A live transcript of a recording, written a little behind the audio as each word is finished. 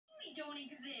don't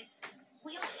exist.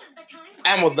 We all have the time.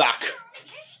 And we're back.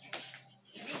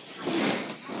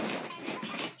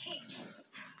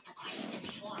 The question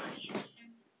is why.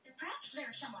 Perhaps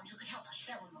there's someone who could help us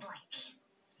fill in the blanks.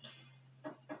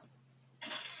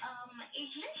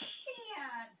 Is this the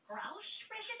grouse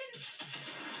residence?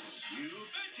 You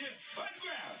betcha. What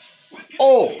grouse? What can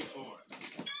Oh. I do for?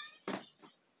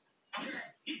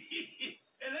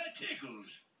 That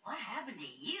tickles. What happened to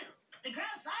you? The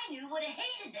grouse I knew would have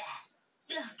hated that.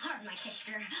 Pardon my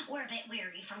sister. We're a bit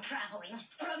weary from traveling.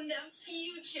 From the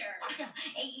future.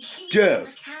 She's from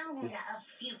the town of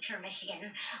Future,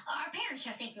 Michigan. Our parents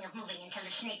are thinking of moving into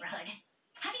this neighborhood.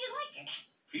 How do you like it?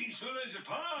 Peaceful as a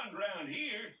pond round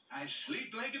here. I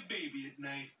sleep like a baby at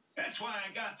night. That's why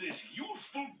I got this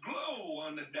youthful glow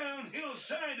on the downhill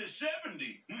side of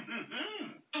 70.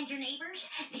 And your neighbors?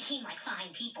 They seem like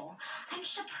fine people. I'm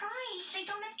surprised they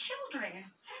don't have children.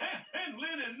 And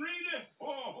Lynn and Rita?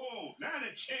 Oh, not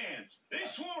a chance. They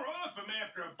swore off him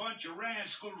after a bunch of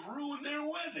rascals ruined their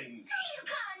wedding. Who you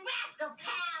calling rascal,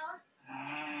 pal?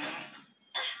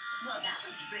 Well, that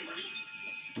was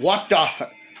rude. What the?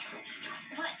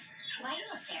 What? Why are you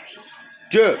so serious?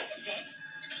 Dude. What is it?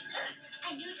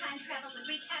 I knew time travel would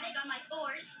wreak havoc on my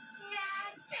force.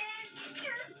 Nah, sis,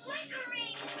 you're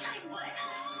flickering. I would.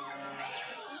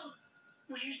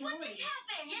 Where's Lori? What just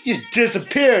happened? She just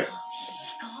disappeared.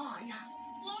 She's gone.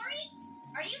 Lori?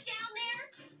 Are you down there?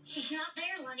 She's not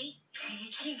there, Lenny.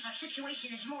 It seems our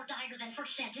situation is more dire than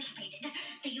first anticipated.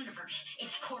 The universe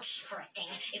is course correcting.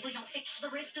 If we don't fix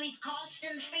the rift we've caused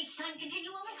in the space-time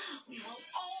continuum, we will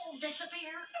all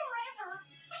disappear forever.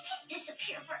 I can't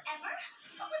disappear forever.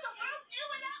 What would the world do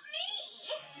without me?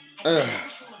 I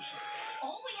have a solution.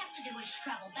 All we have to do is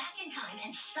travel back in time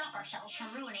and stop ourselves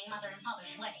from ruining Mother and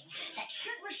Father's wedding. That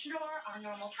should restore our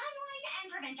normal timeline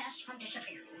and prevent us from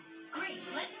disappearing. Great,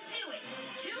 let's do it.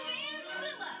 To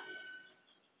Vancilla!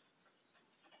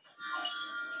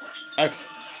 Oh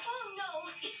no,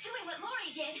 it's doing what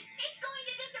Lori did. It's going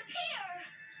to disappear.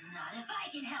 Not if I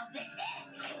can help it.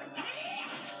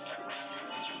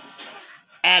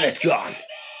 And it's gone.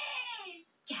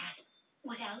 Gasp.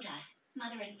 Without us,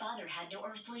 Mother and Father had no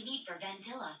earthly need for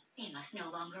Vancilla. They must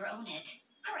no longer own it.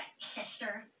 Correct,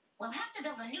 sister. We'll have to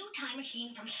build a new time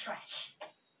machine from scratch.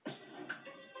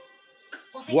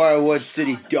 Wildwood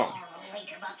City Dump.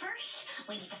 Later, but first,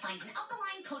 we need to find an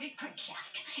alkaline-coated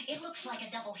crankshaft. It looks like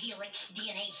a double helix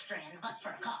DNA strand, but for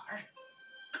a car.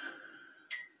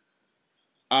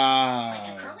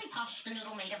 Like a curly pasta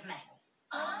noodle made of metal.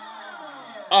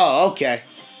 Oh, okay.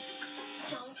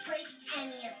 Don't break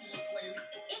any of these loose.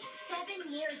 It's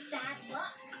 7 years bad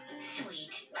luck.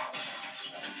 Sweet.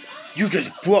 You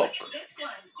just broke. This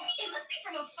one. It must be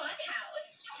from a fun house.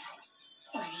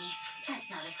 Lenny, that's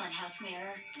not a fun house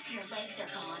mirror. Your legs are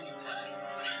gone.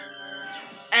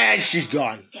 And she's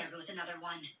gone. There goes another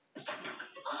one.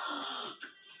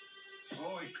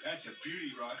 Boy, that's a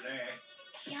beauty right there.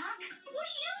 Chuck, what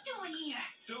are you doing here?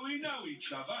 Do we know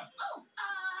each other? Oh,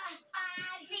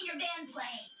 I've seen your band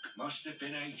play. Must have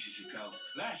been ages ago.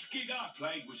 Last gig I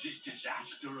played was this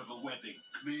disaster of a wedding.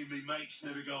 Me and me mates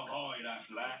never got hired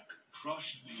after that.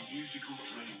 Crushed me musical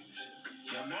dreams.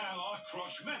 So now I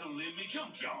crush metal in me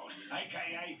junkyard,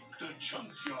 a.k.a. the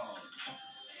junkyard.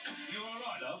 You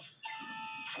alright, love?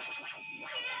 Found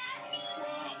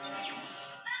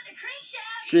a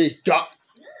crankshaft. She got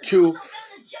to. Also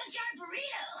found this junkyard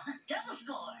burrito. Double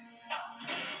score.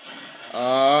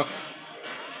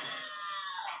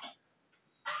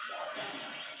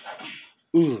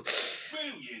 Ooh.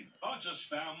 Brilliant. I just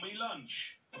found me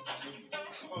lunch.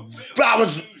 That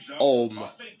was. I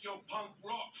think your punk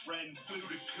rock friend flew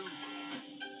the coop.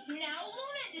 Now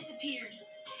Luna disappeared.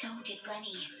 So did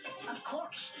Lenny. Of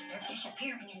course, they're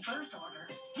disappearing in birth order.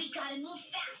 We gotta move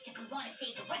fast if we want to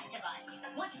save the rest of us.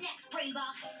 What's next,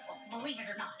 Brainbox? Well, believe it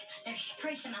or not, there's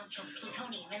trace amounts of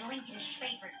plutonium in Lincoln's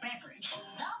favorite beverage,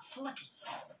 the Flippy.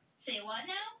 Say what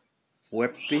now?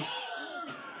 Whippy.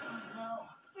 Oh no,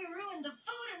 we ruined the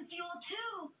food and fuel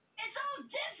too. It's all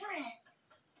different.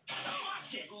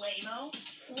 Watch it, lame-o.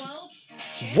 Well,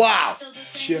 Wow.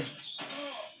 sure.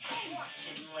 Watch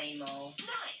it, lame-o.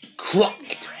 Nice. Clock.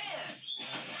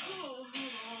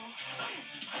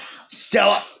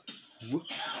 Stella.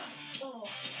 Oh,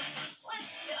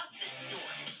 let's dust this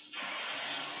door.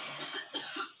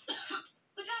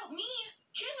 Without me,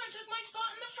 Chandler took my spot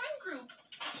in the friend group.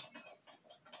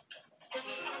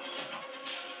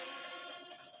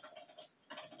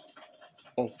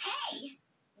 Oh. Hey,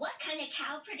 what kind of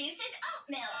cow produces oat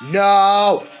milk?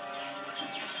 No.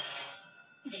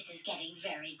 This is getting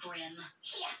very grim.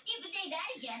 Yeah, you could say that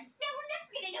again. Now we're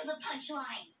never gonna know the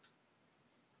punchline.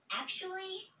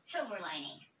 Actually, silver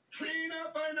lining. Clean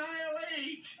up,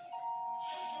 annihilate.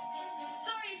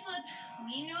 Sorry, Flip.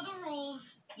 We know the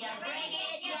rules. You break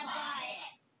it, you buy it.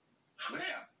 Flip.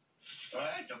 Oh,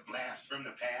 that's a blast from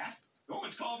the past. No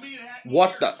one's called me that. in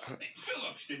What the? years.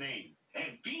 Philip's the name.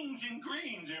 And beans and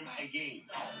greens are my game.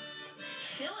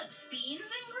 Philip's beans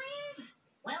and greens?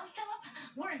 Well, Philip,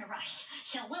 we're in a rush,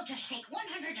 so we'll just take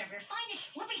 100 of your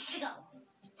finest flippies to go.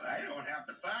 I don't have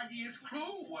the foggiest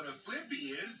clue what a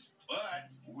flippy is, but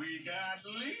we got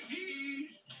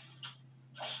leafies.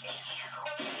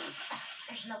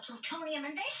 There's no plutonium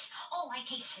in this. All I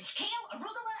taste is kale,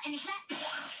 arugula, and is that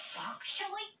bok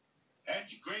choy?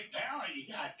 That's a great palate you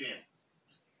got there.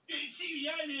 You see,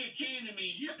 the idea came to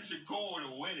me years ago at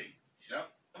a wedding.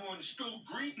 Someone spilled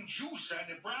green juice on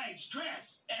the bride's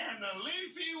dress, and the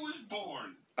leafy was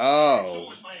born. So Oh.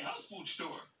 was my health food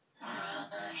store.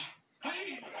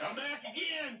 Please, come back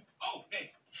again. Oh,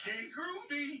 hey, stay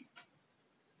groovy.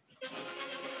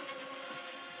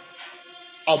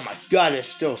 Oh my God, it's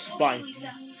still Okay, spine. Lisa.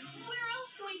 Where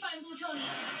else can we find plutonium?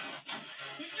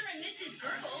 Mr. and Mrs.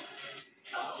 Gurgle.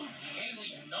 Oh, the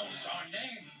alien knows our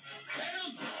name. Get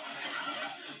him!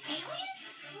 Aliens?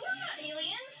 We're not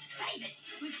aliens. Save it!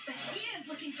 We've spent years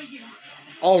looking for you.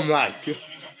 Oh my God.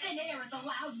 Into thin air at the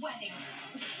loud wedding.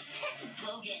 That's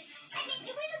bogus. I mean,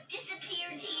 do we look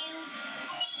disappeared to you?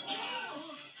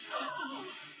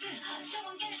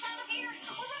 Someone get us out of here.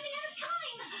 We're running out of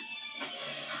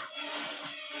time.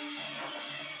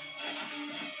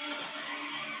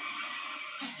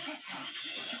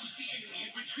 Use the alien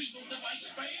retrieval device,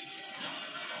 babe.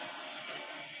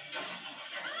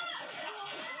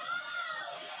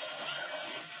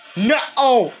 No.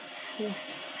 Oh. We're doomed.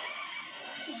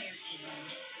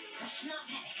 Let's not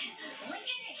panic.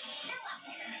 Lincoln is still out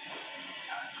there.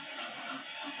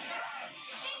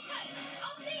 Hang tight.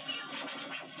 I'll save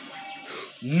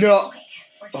you. No. Okay,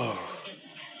 we're Oh. doomed.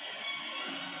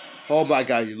 Oh my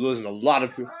God, you're losing a lot of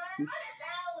people. Let us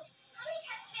out. How many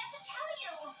times do we have to tell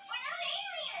you? We're not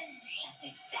aliens.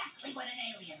 That's exactly what an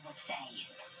alien would say.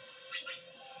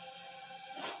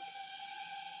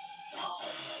 Oh,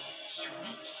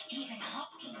 sweet Stephen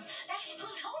Hawking. That's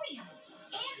plutonium.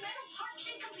 And metal parts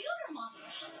and computer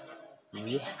models. I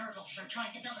think the Gurgles are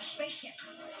trying to build a spaceship.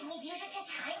 Can we use it to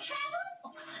time travel?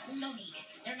 Oh, no need.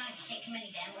 Their 96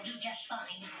 minivan will do just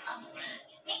fine.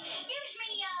 Excuse me,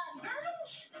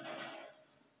 Gurgles?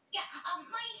 Yeah,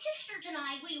 my sisters and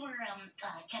I, we were,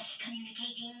 just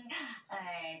communicating,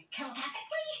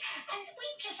 telepathically, and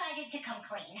we've decided to come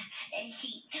clean.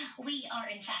 See, we are,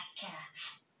 in fact,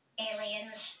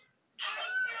 aliens. I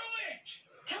knew it!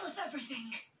 Tell us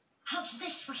everything. How's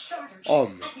this for starters? Oh I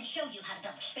my. can show you how to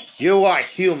build a spaceship. You are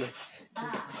human. But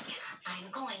I'm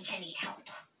going to need help.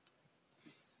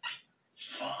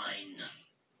 Fine.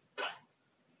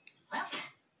 Well,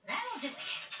 that'll do it.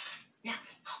 Now,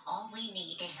 all we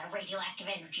need is a radioactive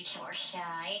energy source.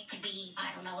 It could be,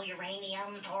 I don't know,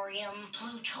 uranium, thorium,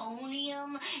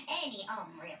 plutonium, any,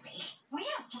 really. We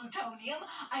have plutonium.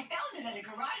 I found it at a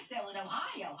garage sale in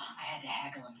Ohio. I had to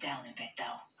haggle him down a bit,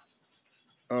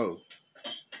 though. Oh.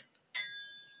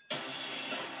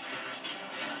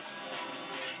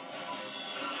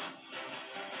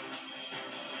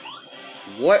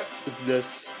 What is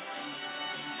this?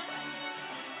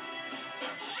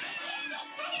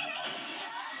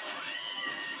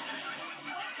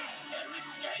 They're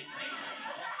escaping.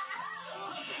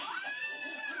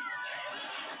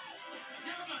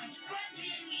 Never mind. Grab the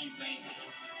alien, baby.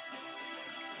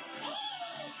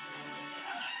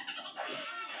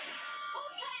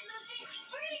 Hold tight, Lucy.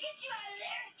 We're gonna get you out of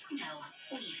there. No,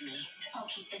 leave me. I'll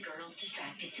keep the girls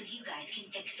distracted so you guys can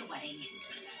fix the wedding.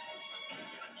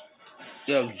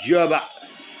 Yo, you're about.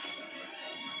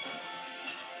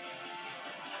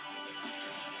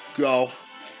 Go.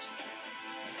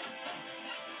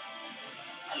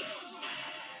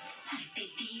 I bid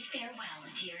thee farewell,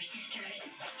 dear sisters.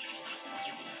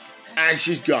 And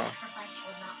she's gone. Sacrifice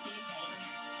will not be in vain.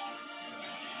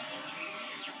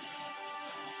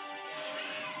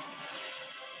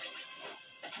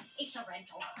 It's a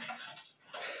rental.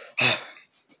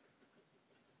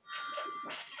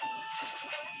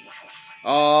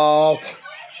 Oh. Let's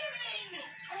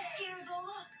get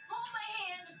Gola. Hold my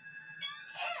hand.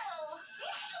 Ew, you're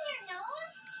No. sticking your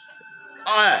nose?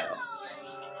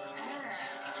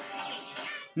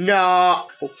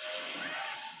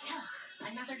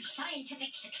 Another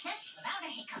scientific success without a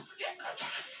hiccup.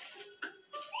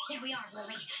 There we are,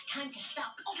 Lily. Time to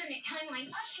stop alternate timeline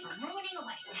us from ruining the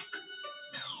wedding.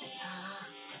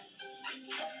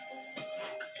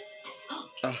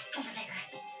 Over there.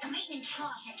 The maintenance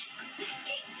closet.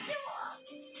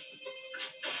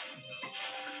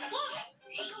 Look,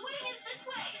 the wing is this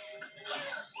way.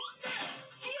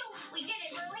 Phew, we did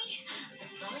it, Lily.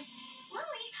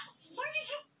 Lily, where did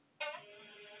you...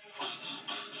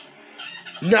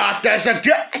 Not this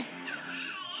again!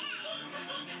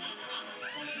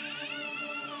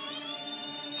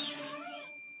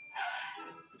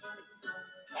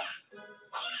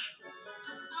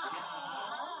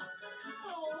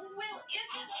 Oh, Will,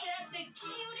 isn't that the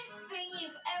cutest thing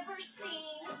you've ever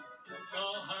seen?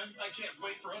 Oh, hon, I can't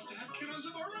wait for us to have kiddos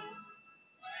of our own.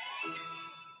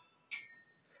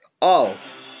 Oh,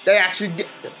 they actually did.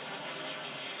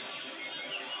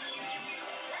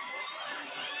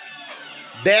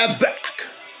 They're back.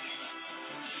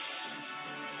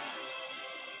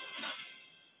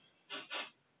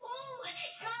 Ooh,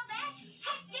 smell that?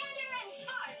 Heck, dander and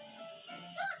farts.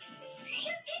 Look, there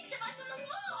are pics of us on the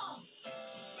wall.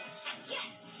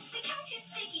 Yes, the couch is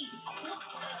sticky.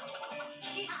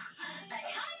 Yeah, the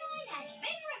timeline has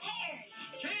been repaired.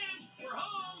 Kids, we're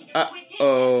home.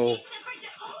 Oh. Pizza for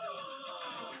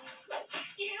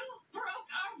You broke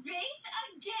our vase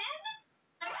again?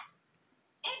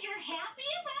 And you're happy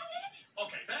about it?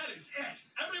 Okay, that is it.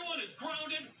 Everyone is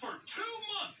grounded for 2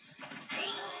 months.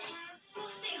 We'll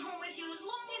stay home with you as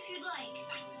long as you'd like.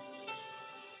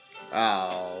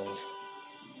 Oh.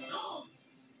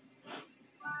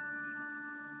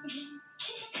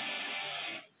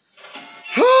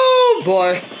 Oh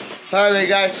boy. Alright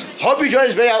guys, hope you enjoyed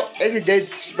this video. If you did,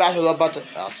 smash the love button.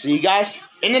 I'll see you guys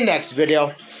in the next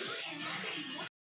video.